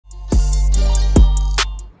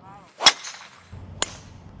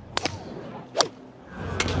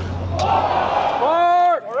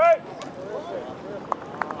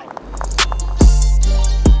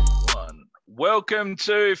Welcome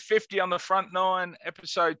to 50 on the Front Nine,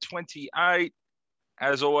 episode 28.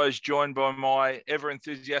 As always, joined by my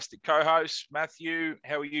ever-enthusiastic co-host, Matthew.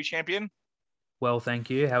 How are you, champion? Well, thank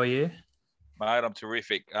you. How are you? Mate, I'm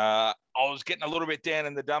terrific. I was getting a little bit down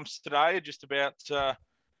in the dumps today, just about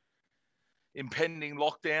impending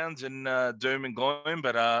lockdowns and doom and gloom,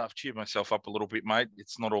 but I've cheered myself up a little bit, mate.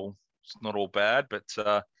 It's not all bad, but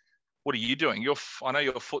what are you doing? I know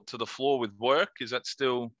you're foot to the floor with work. Is that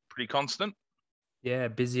still pretty constant? Yeah,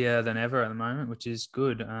 busier than ever at the moment, which is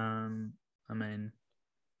good. I mean,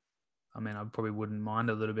 I probably wouldn't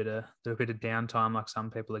mind a little bit of downtime like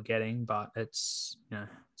some people are getting, but it's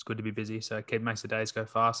good to be busy. So it makes the days go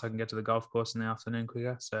fast. I can get to the golf course in the afternoon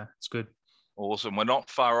quicker, so it's good. Awesome. We're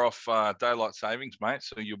not far off daylight savings, mate.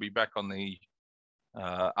 So you'll be back on the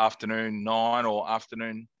afternoon 9 or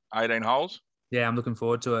afternoon 18 holes. Yeah, I'm looking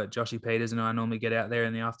forward to it. Joshy Peters and I normally get out there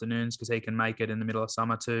in the afternoons because he can make it in the middle of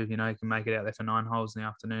summer too. He can make it out there for 9 holes in the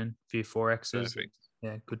afternoon, a few 4Xs. Perfect.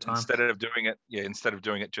 Yeah, good time. Instead of doing it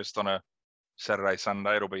just on a Saturday,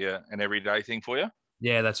 Sunday, it'll be an everyday thing for you.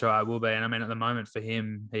 Yeah, that's right. It will be. And I mean, at the moment for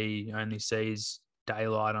him, he only sees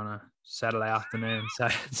daylight on a Saturday afternoon. So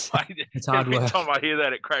it's hard work. Every time I hear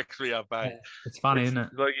that, it cracks me up, mate. Yeah, it's funny, isn't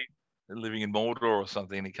it? Like living in Mordor or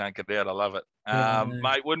something and he can't get out. I love it. Yeah,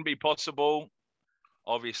 mate, wouldn't be possible.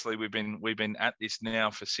 Obviously, we've been at this now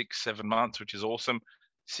for 6-7 months, which is awesome.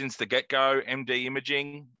 Since the get-go, MD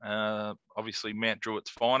Imaging, obviously Mount Druitt's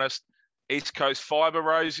finest. East Coast Fibre,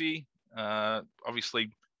 Rosie, obviously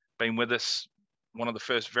been with us one of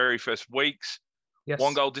the very first weeks. Yes.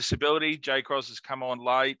 One Goal Disability, Jay Cross has come on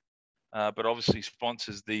late, but obviously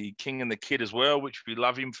sponsors the King and the Kid as well, which we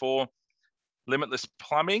love him for. Limitless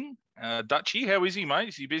Plumbing, Dutchy, how is he, mate?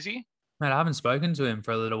 Is he busy? Mate, I haven't spoken to him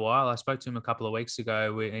for a little while. I spoke to him a couple of weeks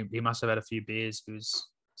ago. He must have had a few beers. He was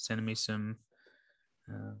sending me some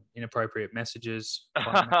inappropriate messages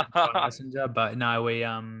by messenger. But no,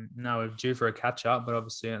 we're due for a catch up. But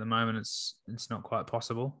obviously at the moment it's not quite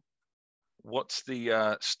possible. What's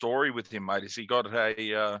the story with him, mate? Has he got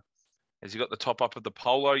the top up of the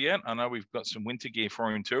polo yet? I know we've got some winter gear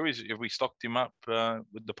for him too. Have we stocked him up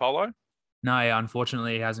with the polo? No,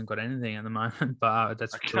 unfortunately, he hasn't got anything at the moment, but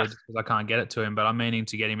that's good because I can't get it to him. But I'm meaning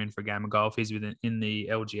to get him in for a game of golf. He's in the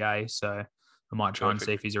LGA, so I might try and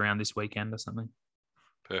see if he's around this weekend or something.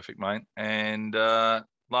 Perfect, mate. And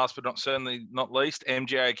last but certainly not least,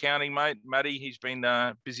 MGA Accounting, mate. Matty, he's been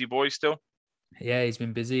busy boy still. Yeah, he's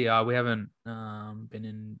been busy. We haven't been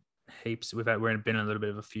in heaps. We've been in a little bit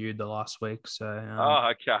of a feud the last week. So.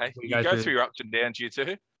 Okay. You go through your ups and downs, you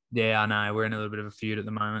too. Yeah, I know. We're in a little bit of a feud at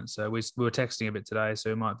the moment. So we were texting a bit today, so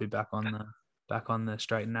we might be back on the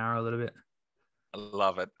straight and narrow a little bit. I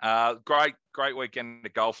love it. Great weekend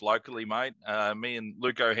of golf locally, mate. Me and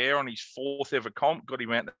Luke O'Hare on his 4th ever comp, got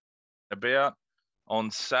him out and about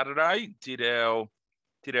on Saturday. Did our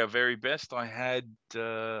very best. I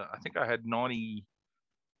think I had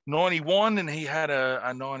 91 and he had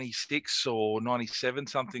a 96 or 97,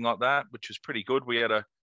 something like that, which was pretty good. We had a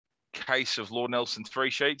case of Lord Nelson 3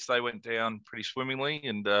 sheets. They went down pretty swimmingly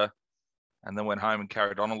and then went home and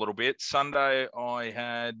carried on a little bit. Sunday, I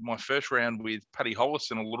had my first round with Paddy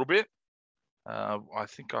Hollison a little bit. I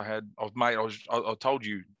told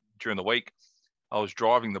you during the week, I was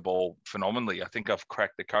driving the ball phenomenally. I think I've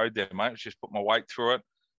cracked the code there, mate. Just put my weight through it.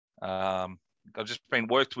 I've just been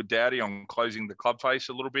worked with Dowdy on closing the club face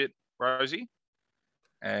a little bit, Rosie,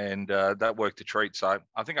 and that worked a treat. So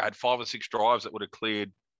I think I had 5 or 6 drives that would have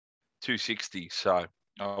cleared 260. So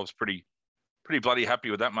I was pretty bloody happy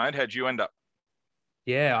with that, mate. How'd you end up?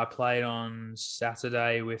 Yeah, I played on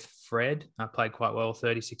Saturday with Fred. I played quite well,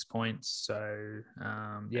 36 points. So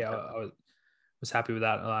I was happy with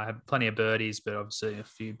that. I had plenty of birdies, but obviously a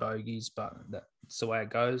few bogeys, but that's the way it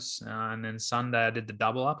goes. And then Sunday I did the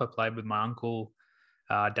double up. I played with my uncle,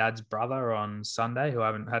 dad's brother on Sunday, who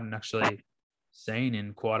I hadn't actually seen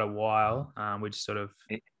in quite a while. We just sort of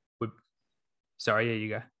sorry, yeah, you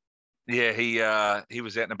go. Yeah, he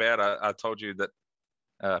was out and about. I told you that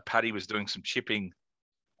Paddy was doing some chipping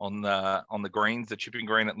on the greens, the chipping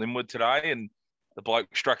green at Linwood today, and the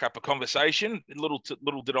bloke struck up a conversation. Little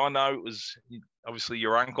did I know it was obviously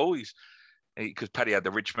your uncle. Because Paddy had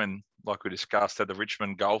the Richmond, like we discussed, had the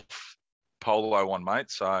Richmond golf polo on,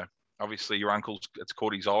 mate. So obviously your uncle's it's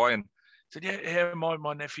caught his eye and said, yeah,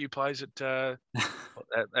 my nephew plays at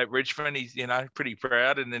Richmond. He's pretty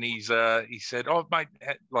proud, and then he said, oh mate,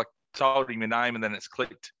 like told him your name, and then it's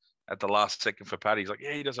clicked at the last second for Paddy. He's like,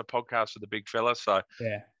 yeah, he does a podcast with the big fella. So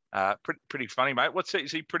yeah, pretty funny, mate.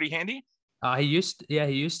 Is he pretty handy? He used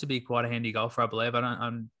to be quite a handy golfer, I believe.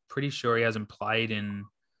 I'm pretty sure he hasn't played in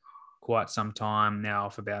quite some time now,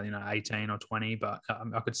 off about 18 or 20. But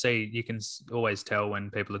I could see, you can always tell when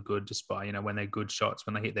people are good just by when they're good shots,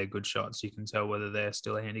 when they hit their good shots, you can tell whether they're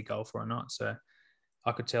still a handy golfer or not. So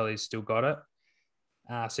I could tell he's still got it.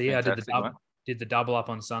 So yeah, Fantastic, I did the double up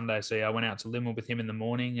on Sunday. So yeah, I went out to Limwood with him in the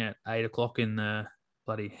morning at 8 o'clock in the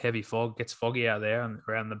bloody heavy fog. Gets foggy out there and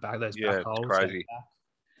around the back, those back It's holes. crazy.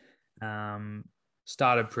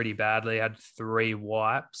 Started pretty badly. Had 3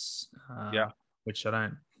 wipes, Yeah. which I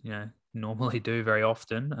don't normally do very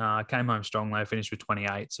often. Came home strong though, finished with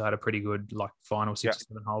 28, so I had a pretty good final 6 or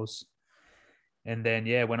 7 holes. And then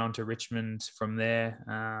went on to Richmond from there.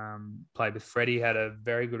 Played with Freddie, had a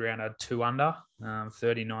very good round. I had 2 under,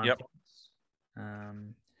 39 points.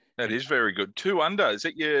 That is very good. 2 under. Is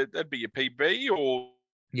that that'd be your PB or?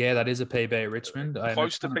 Yeah, that is a PB at Richmond.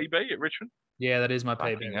 Close to PB at Richmond? Yeah, that is my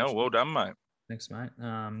PB. Fucking hell, well done, mate. Thanks, mate.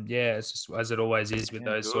 It's just as it always is with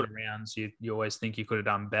those sort of rounds. You always think you could have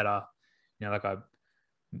done better. Like I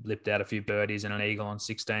lipped out a few birdies and an eagle on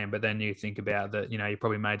 16, but then you think about that, you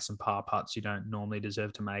probably made some par putts you don't normally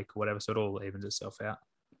deserve to make or whatever, so it all evens itself out.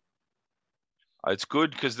 It's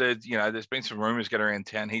good because there's been some rumors getting around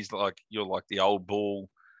town. You're like the old bull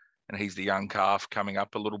and he's the young calf coming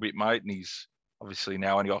up a little bit, mate. And he's obviously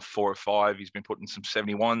now only got 4 or 5. He's been putting some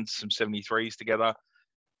 71s, some 73s together.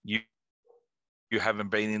 You haven't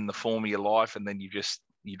been in the form of your life, and then you just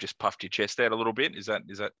puffed your chest out a little bit. Is that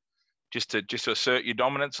just to assert your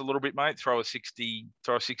dominance a little bit, mate? Throw a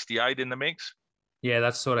 68 in the mix. Yeah,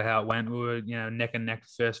 that's sort of how it went. We were neck and neck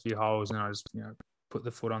the first few holes, and I just put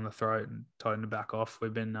the foot on the throat and told him to back off.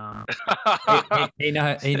 We've been he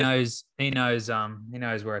knows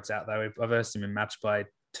where it's at though. I've versed him in match play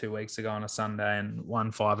 2 weeks ago on a Sunday and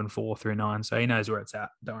won 5 and 4 through 9, so he knows where it's at.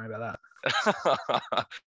 Don't worry about that.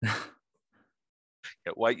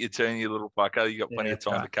 Wait your turn, you little fucker. You got plenty of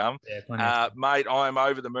time to come. Mate, I'm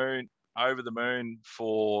over the moon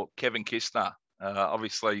for Kevin Kistner.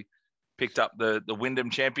 Obviously picked up the Wyndham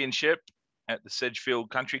Championship at the Sedgefield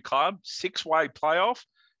Country Club, 6-way playoff.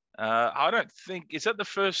 I don't think, is that the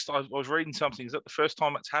first, I was reading something, is that the first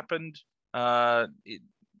time it's happened in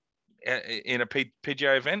a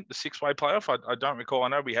PGA event, the 6-way playoff? I don't recall. I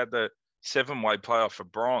know we had the 7-way playoff for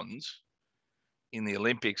bronze in the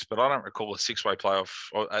Olympics, but I don't recall a 6-way playoff,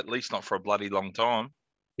 or at least not for a bloody long time.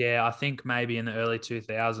 Yeah, I think maybe in the early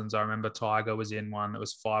 2000s, I remember Tiger was in one that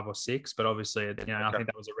was 5 or 6, but obviously, I think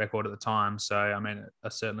that was a record at the time. So, I mean, I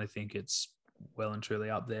certainly think it's well and truly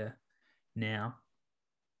up there now.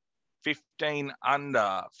 15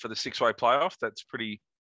 under for the 6-way playoff. That's pretty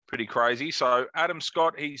crazy. So Adam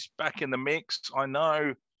Scott, he's back in the mix. I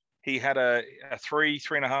know he had a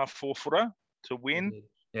 3.5, 4-footer to win.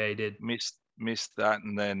 Yeah, he did. Missed that,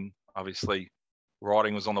 and then obviously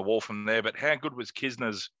writing was on the wall from there. But how good was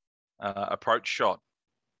Kisner's approach shot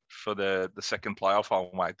for the second playoff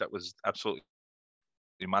hole, mate? That was absolutely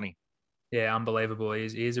money. Yeah, unbelievable.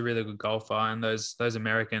 He's a really good golfer, and those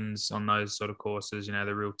Americans on those sort of courses,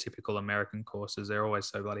 the real typical American courses, they're always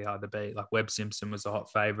so bloody hard to beat. Like Webb Simpson was a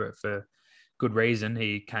hot favourite for good reason.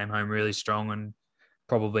 He came home really strong and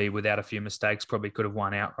probably without a few mistakes probably could have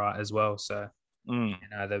won outright as well. So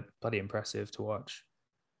they're bloody impressive to watch.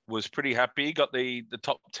 Was pretty happy. Got the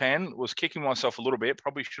top 10. Was kicking myself a little bit.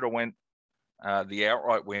 Probably should have went the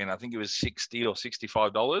outright win. I think it was $60 or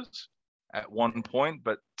 $65 at one point,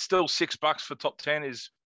 but still $6 for top 10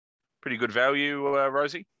 is pretty good value,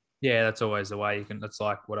 Rosie. Yeah, that's always the way you can. That's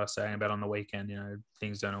like what I was saying about on the weekend.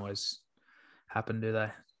 Things don't always happen, do they,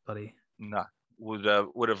 buddy? No, would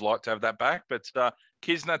have liked to have that back, but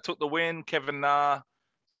Kisner took the win. Kevin Na,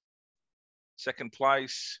 second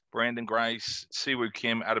place. Brandon Grace, Siwoo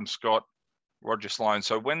Kim, Adam Scott, Roger Sloan.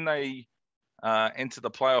 So when they enter the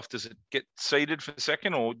playoff, does it get seeded for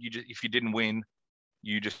second, or if you didn't win,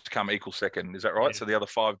 you just come equal second? Is that right? Yeah. So the other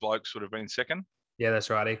 5 blokes would have been second? Yeah, that's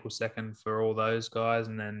right. Equal second for all those guys.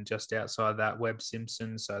 And then just outside that, Webb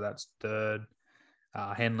Simpson. So that's third.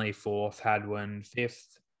 Henley fourth. Hadwin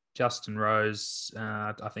fifth. Justin Rose,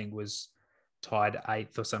 I think, was tied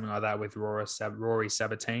 8th or something like that with Rory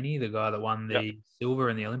Sabatini, the guy that won the silver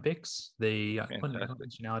in the Olympics. What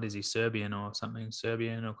nationality is he? Serbian or something?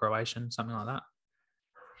 Serbian or Croatian? Something like that.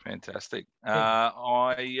 Fantastic.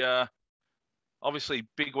 I obviously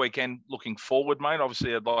big weekend looking forward, mate.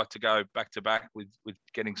 Obviously, I'd like to go back to back with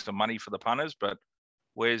getting some money for the punters, but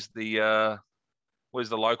where's the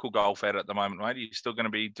local golf at the moment, mate? Are you still going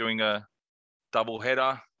to be doing a double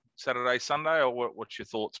header Saturday, Sunday, or what's your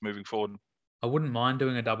thoughts moving forward? I wouldn't mind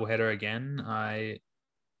doing a double header again. I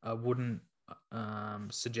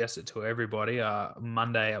suggest it to everybody.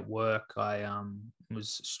 Monday at work, I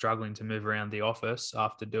was struggling to move around the office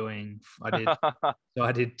after I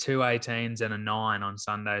did 2 18s and a 9 on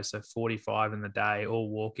Sunday, so 45 in the day, all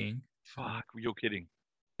walking. Fuck, you're kidding.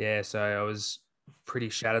 Yeah, so I was pretty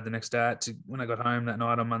shattered the next day. When I got home that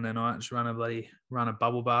night on Monday night, just run a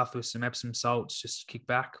bubble bath with some Epsom salts, just kick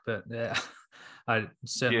back. But yeah, I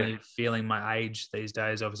certainly feeling my age these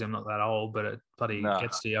days. Obviously, I'm not that old, but it bloody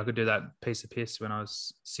gets to you. I could do that piece of piss when I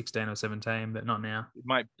was 16 or 17, but not now.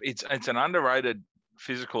 Mate, it's an underrated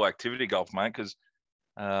physical activity, golf, mate, because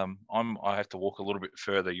I have to walk a little bit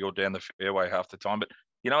further. You're down the fairway half the time, but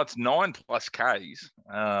it's 9+ Ks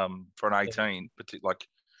for an 18. Yeah. Like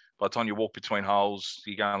by the time you walk between holes,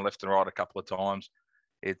 you're going left and right a couple of times.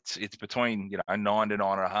 It's between 9 to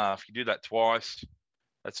 9.5. You do that twice,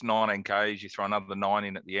 that's 19 Ks. You throw another 9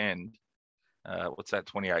 in at the end. What's that?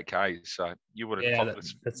 28 Ks. So you would have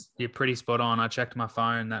clocked this. You're pretty spot on. I checked my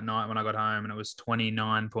phone that night when I got home, and it was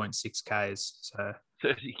 29.6 Ks. So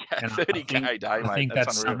 30K day, mate. I think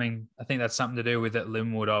that's something to do with at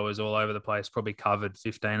Linwood. I was all over the place. Probably covered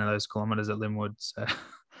 15 of those kilometers at Linwood. So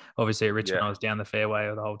obviously at Richmond, I was down the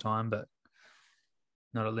fairway the whole time, but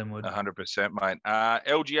not at Linwood. 100%, mate.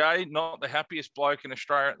 LGA, not the happiest bloke in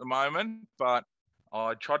Australia at the moment, but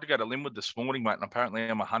I tried to go to Linwood this morning, mate, and apparently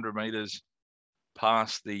I'm 100 meters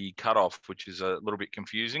past the cutoff, which is a little bit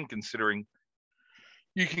confusing considering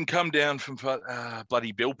you can come down from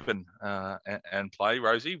bloody Bilpin and play,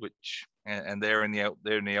 Rosie, and they're in the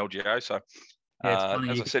LGO. So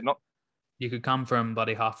as I said, you could come from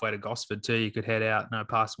bloody halfway to Gosford too. You could head out,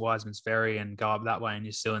 past Wiseman's Ferry and go up that way, and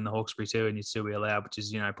you're still in the Hawkesbury too, and you'd still be allowed, which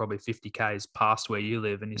is probably 50 Ks past where you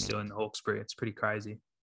live, and you're still in the Hawkesbury. It's pretty crazy.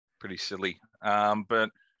 Pretty silly. But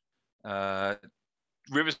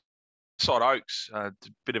Riverside Oaks, a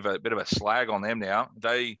bit of a slag on them now.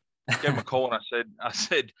 They gave me a call, and I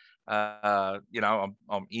said, I'm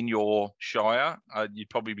in your shire. You'd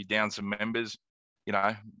probably be down some members.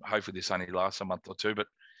 Hopefully this only lasts a month or two. But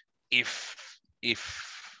if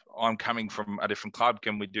I'm coming from a different club,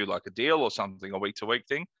 can we do like a deal or something, a week-to-week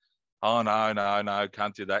thing? Oh no,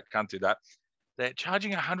 can't do that. They're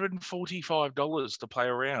charging $145 to play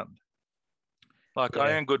around. Like,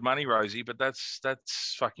 I earn good money, Rosie, but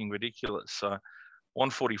that's fucking ridiculous. So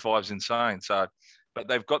 145 is insane. So, but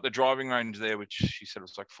they've got the driving range there, which she said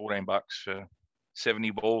was like $14 for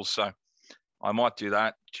 70 balls. So I might do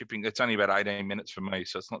that. Chipping, it's only about 18 minutes for me,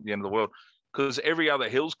 so it's not the end of the world. Because every other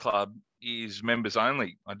hills club is members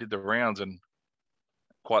only. I did the rounds and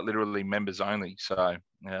quite literally members only. So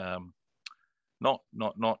not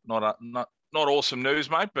awesome news,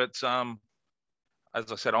 mate. But as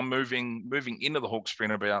I said, I'm moving into the Hawkesbury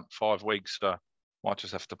in about 5 weeks. So might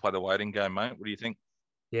just have to play the waiting game, mate. What do you think?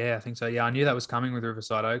 Yeah, I think so. Yeah, I knew that was coming with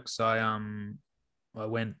Riverside Oaks. I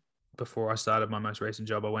went before I started my most recent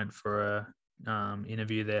job. I went for a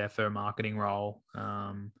interview there for a marketing role.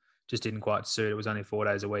 Just didn't quite suit. It was only 4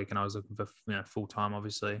 days a week, and I was looking for full time,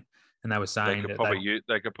 obviously. And they were saying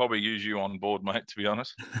they could probably use you on board, mate. To be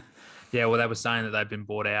honest. Yeah, well, they were saying that they've been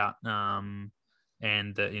bought out, and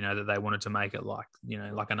that that they wanted to make it like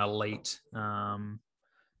an elite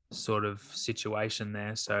sort of situation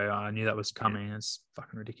there. So I knew that was coming. Yeah. It's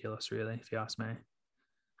fucking ridiculous, really, if you ask me.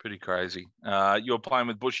 Pretty crazy. You're playing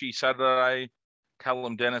with Bushy Saturday,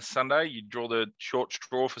 Callum Dennis Sunday. You draw the short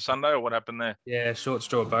straw for Sunday, or what happened there? Yeah, short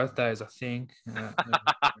straw both days, I think.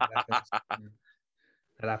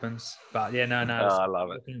 That happens. But yeah, no. I love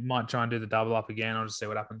it. Might try and do the double up again. I'll just see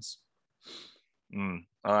what happens.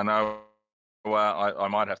 I know. Well, I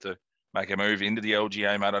might have to make a move into the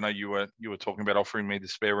LGA, mate. I know you were talking about offering me the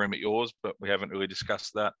spare room at yours, but we haven't really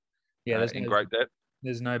discussed that. Yeah,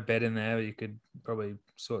 there's no bed in there. You could probably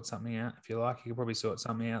sort something out if you like. You could probably sort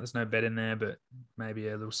something out. There's no bed in there, but maybe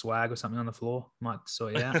a little swag or something on the floor might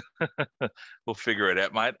sort you out. We'll figure it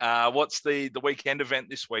out, mate. What's the weekend event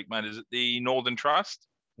this week, mate? Is it the Northern Trust?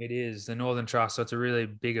 It is the Northern Trust. So it's a really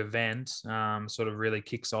big event. Sort of really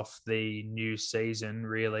kicks off the new season,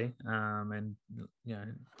 really. And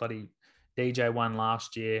bloody DJ won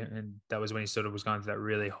last year, and that was when he sort of was going through that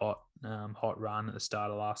really hot run at the start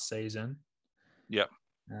of last season. Yep.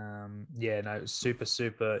 Super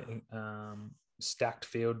stacked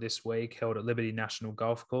field this week, held at Liberty National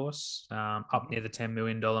Golf Course, up near the $10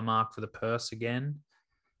 million mark for the purse again.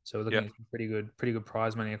 So we're looking at some pretty good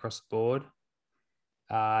prize money across the board.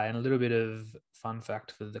 And a little bit of fun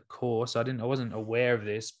fact for the course. I wasn't aware of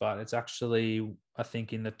this, but it's actually, I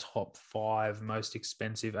think, in the top 5 most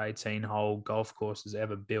expensive 18-hole golf courses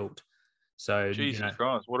ever built. So Jesus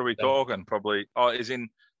Christ, what are we talking? Probably, is in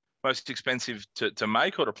most expensive to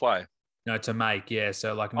make or to play? No, to make, yeah.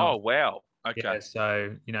 So like, wow. Okay. Yeah,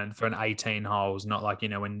 so, for an 18 holes, not like,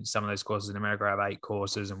 when some of those courses in America have 8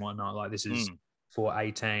 courses and whatnot, like this is for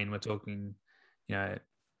 18. We're talking,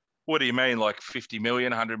 What do you mean, like 50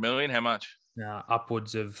 million, 100 million? How much?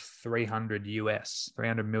 upwards of 300 million US.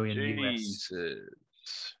 Jesus.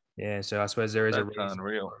 Yeah, so I suppose there is a That's reason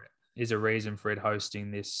unreal. for it. Is a reason for it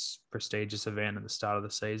hosting this prestigious event at the start of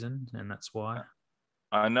the season, and that's why.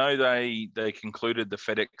 I know they concluded the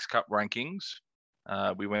FedEx Cup rankings.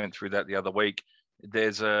 We went through that the other week.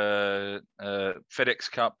 There's a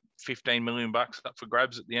FedEx Cup, 15 million bucks up for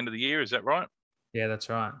grabs at the end of the year. Is that right? Yeah, that's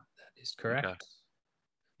right. That is correct. Okay.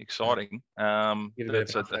 Exciting. Give a bit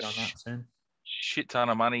That's of a an update on that soon. shit ton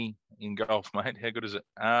of money in golf, mate. How good is it?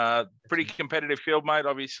 Pretty competitive field, mate.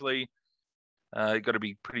 Obviously, you've got to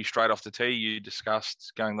be pretty straight off the tee. You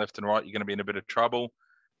discussed going left and right. You're going to be in a bit of trouble.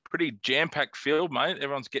 Pretty jam-packed field, mate.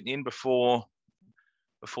 Everyone's getting in before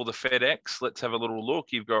the FedEx. Let's have a little look.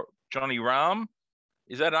 You've got Johnny Rahm.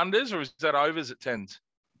 Is that unders or is that overs at 10s?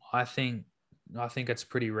 I think it's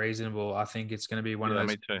pretty reasonable. I think it's going to be one of those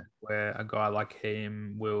me too. where a guy like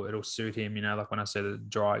him it'll suit him. Like when I said the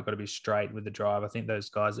drive, got to be straight with the drive. I think those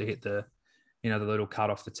guys that hit the little cut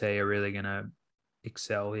off the tee are really going to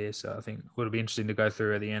excel here. So I think it'll be interesting to go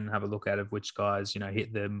through at the end and have a look at which guys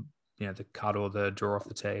hit them, the cut or the draw off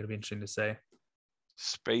the tee. It'll be interesting to see.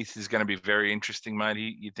 Spieth is going to be very interesting, mate.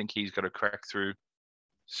 You think he's got to crack through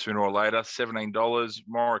sooner or later. $17.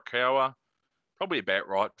 Morikawa, probably about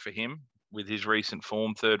right for him with his recent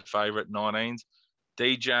form. Third favourite, 19s.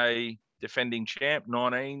 DJ, defending champ,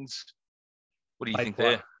 19s. What do you think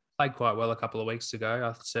there? Played quite well a couple of weeks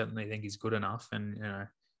ago. I certainly think he's good enough, and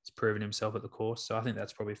he's proven himself at the course. So I think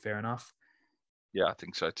that's probably fair enough. Yeah, I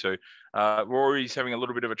think so too. Rory's having a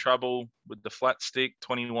little bit of a trouble with the flat stick.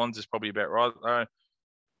 21s is probably about right.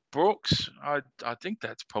 Brooks, I think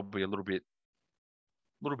that's probably a little bit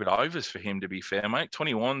overs for him, to be fair, mate.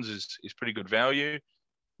 21s is pretty good value.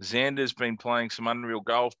 Xander's been playing some unreal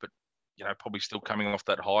golf, but probably still coming off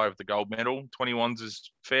that high of the gold medal. 21s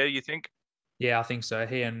is fair, you think? Yeah, I think so.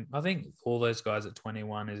 I think all those guys at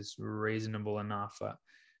 21 is reasonable enough.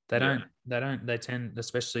 They tend,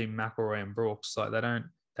 especially McIlroy and Brooks, like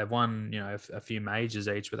they've won, a few majors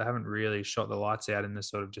each, but they haven't really shot the lights out in the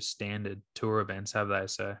sort of just standard tour events, have they?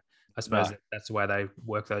 So I suppose that's the way they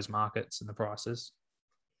work those markets and the prices.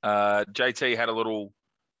 JT had a little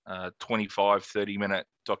 25, 30-minute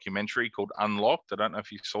documentary called Unlocked. I don't know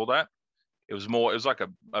if you saw that. It was like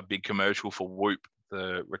a big commercial for Whoop,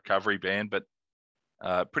 the recovery band, but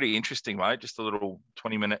pretty interesting, mate. Just a little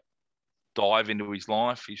 20-minute dive into his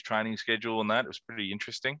life, his training schedule and that. It was pretty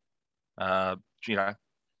interesting.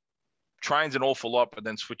 Trains an awful lot, but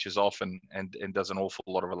then switches off and does an awful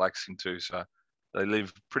lot of relaxing too. So they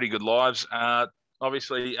live pretty good lives.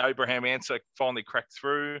 Obviously, Abraham Answer finally cracked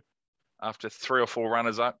through after 3 or 4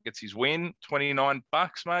 runners up, gets his win, $29,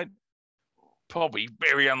 mate. Probably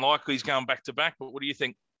very unlikely he's going back to back, but what do you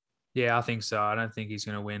think? Yeah, I think so. I don't think he's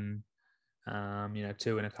going to win,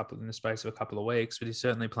 2 in the space of a couple of weeks, but he's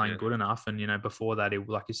certainly playing good enough. And, before that,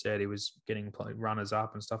 like you said, he was getting runners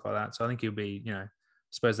up and stuff like that. So I think he'll be, I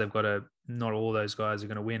suppose they've got to, not all those guys are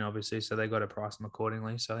going to win, obviously. So they've got to price them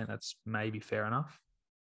accordingly. So I think that's maybe fair enough.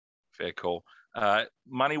 Fair call.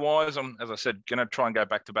 Money-wise, I'm, as I said, going to try and go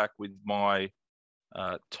back-to-back with my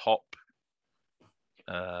top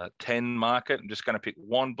 10 market. I'm just going to pick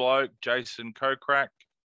one bloke, Jason Kokrak.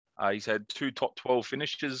 He's had 2 top 12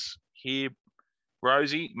 finishes here.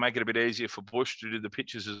 Rosie, make it a bit easier for Bush to do the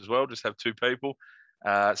pitches as well. Just have 2 people.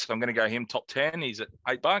 So I'm going to go him top 10. He's at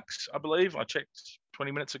 $8, I believe. I checked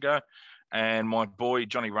 20 minutes ago. And my boy,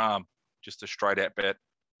 Johnny Rahm, just a straight-out bet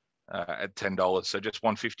at $10. So just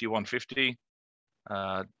 150.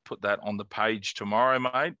 Put that on the page tomorrow,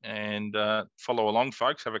 mate, and follow along,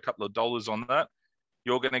 folks. Have a couple of dollars on that.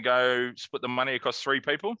 You're going to go split the money across 3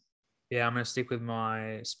 people? Yeah, I'm going to stick with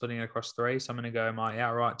my splitting it across 3. So I'm going to go my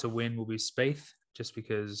outright to win will be Spieth, just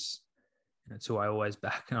because it's who I always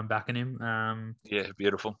back, and I'm backing him. Yeah,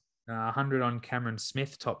 beautiful. 100 on Cameron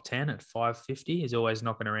Smith, top 10 at 550. He's always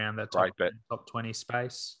knocking around that top 20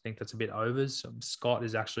 space. I think that's a bit overs. Scott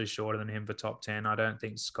is actually shorter than him for top 10. I don't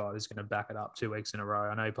think Scott is going to back it up 2 weeks in a row.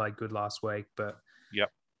 I know he played good last week, but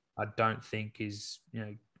I don't think he's,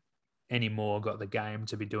 anymore got the game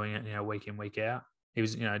to be doing it, week in, week out. He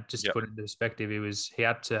was, just to put it into perspective, he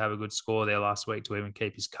had to have a good score there last week to even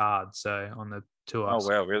keep his card. So on the tour. Oh,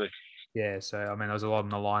 wow, really? Yeah. So, I mean, there was a lot on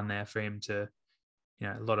the line there for him to,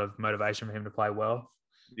 a lot of motivation for him to play well.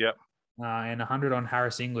 Yep. And 100 on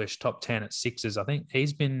Harris English, top 10 at 6s. I think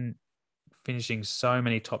he's been finishing so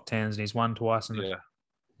many top 10s and he's won twice in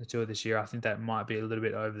the tour this year. I think that might be a little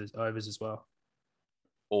bit overs as well.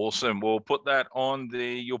 Awesome. We'll put that on the.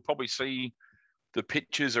 You'll probably see the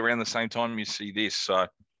pictures around the same time you see this. So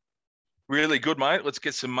really good, mate. Let's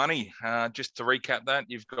get some money. Just to recap that,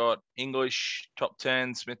 you've got English top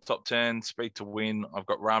 10, Smith top 10, Speed to win. I've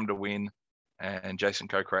got Rahm to win, and Jason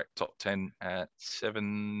Kokrak top 10 at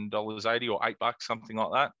 $7.80 or $8, something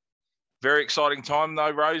like that. Very exciting time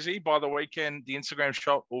though, Rosie. By the weekend, the Instagram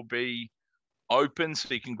shop will be open,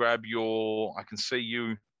 so you can grab your. I can see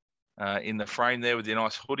you in the frame there with your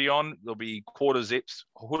nice hoodie on. There'll be quarter zips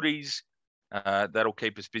hoodies. That'll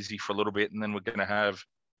keep us busy for a little bit, and then we're going to have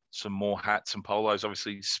some more hats and polos.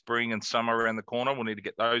 Obviously, spring and summer around the corner. We'll need to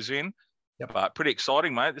get those in. Yep. But pretty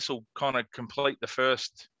exciting, mate. This will kind of complete the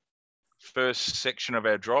first section of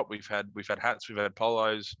our drop. We've had hats, we've had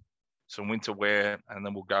polos, some winter wear, and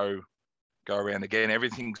then we'll go around again.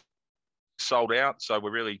 Everything's sold out, so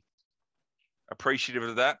we're really appreciative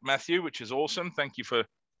of that, Matthew, which is awesome. Thank you for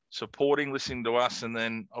supporting, listening to us, and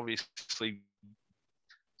then obviously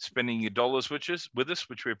spending your dollars with us,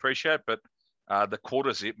 which we appreciate. But the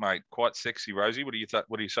quarter zip, mate, quite sexy. Rosie, what do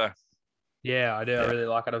you say? Yeah, I do. I really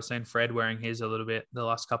like it. I've seen Fred wearing his a little bit the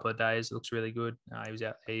last couple of days. It looks really good. He was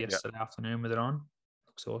out there yesterday afternoon with it on.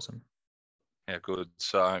 Looks awesome. Yeah, good.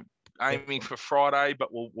 So aiming for Friday, but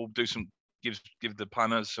we'll do some give the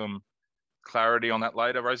punters some clarity on that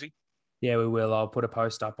later, Rosie. Yeah, we will. I'll put a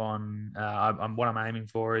post up on. What I'm aiming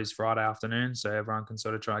for is Friday afternoon, so everyone can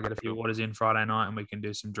sort of try and get a few orders in Friday night, and we can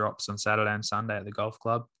do some drops on Saturday and Sunday at the golf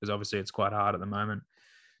club, because obviously it's quite hard at the moment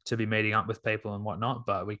to be meeting up with people and whatnot.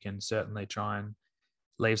 But we can certainly try and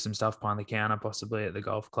leave some stuff behind the counter, possibly at the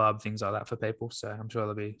golf club, things like that for people. So I'm sure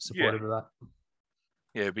they'll be supportive of that.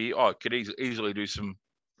 Yeah, could easily do some,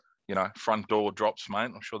 front door drops,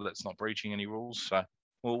 mate. I'm sure that's not breaching any rules. So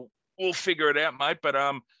we'll figure it out, mate. But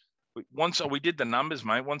once we did the numbers,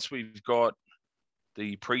 mate, once we've got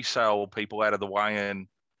the pre-sale people out of the way and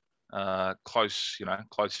close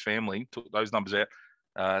family, took those numbers out,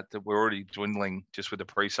 that we're already dwindling just with the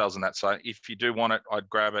pre-sales and that. So if you do want it, I'd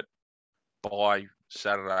grab it by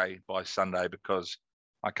Saturday, by Sunday, because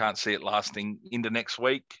I can't see it lasting into next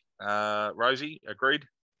week. Rosie, agreed?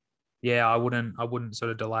 Yeah, I wouldn't sort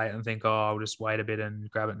of delay it and think, I'll just wait a bit and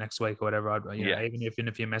grab it next week or whatever. Even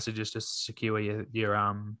if your message is to secure your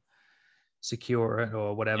secure it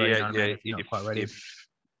or whatever, you know what I mean? If you're not quite ready.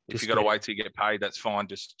 If you got to wait till you get paid, that's fine.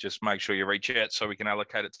 Just make sure you reach out so we can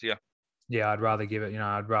allocate it to you. Yeah, I'd rather give it,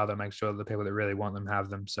 I'd rather make sure the people that really want them have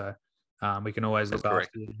them. So we can always look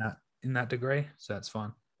after you in that degree. So that's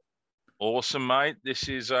fine. Awesome, mate. This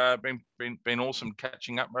has been awesome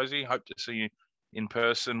catching up, Rosie. Hope to see you in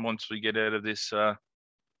person once we get out of this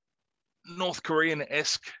North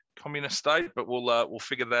Korean-esque communist state. But we'll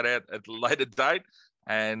figure that out at a later date.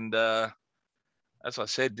 And as I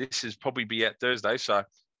said, this is probably be out Thursday. So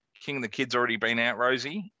King of the Kids already been out,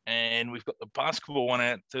 Rosie, and we've got the basketball one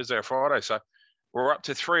out Thursday or Friday. So we're up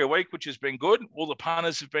to 3 a week, which has been good. All the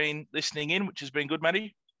punters have been listening in, which has been good,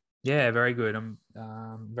 Matty. Yeah, very good. I'm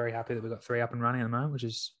very happy that we've got 3 up and running at the moment, which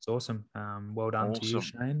is awesome. Well done to you,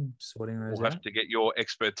 Shane, sorting those out. We'll have to get your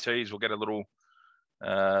expertise. We'll get a little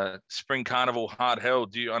spring carnival hard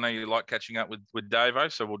held. I know you like catching up with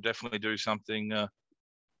Davo, so we'll definitely do something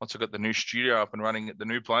once I've got the new studio up and running at the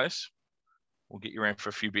new place. We'll get you around for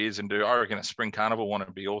a few beers and I reckon a spring carnival one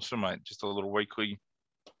would be awesome, mate. Just a little weekly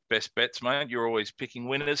best bets, mate. You're always picking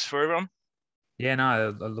winners for everyone. Yeah, no,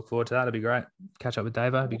 I look forward to that. It'd be great. Catch up with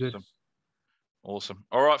Davo. It'd be good. Awesome.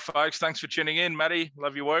 All right, folks. Thanks for tuning in. Matty,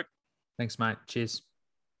 love your work. Thanks, mate. Cheers.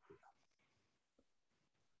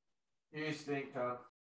 You stink, Todd.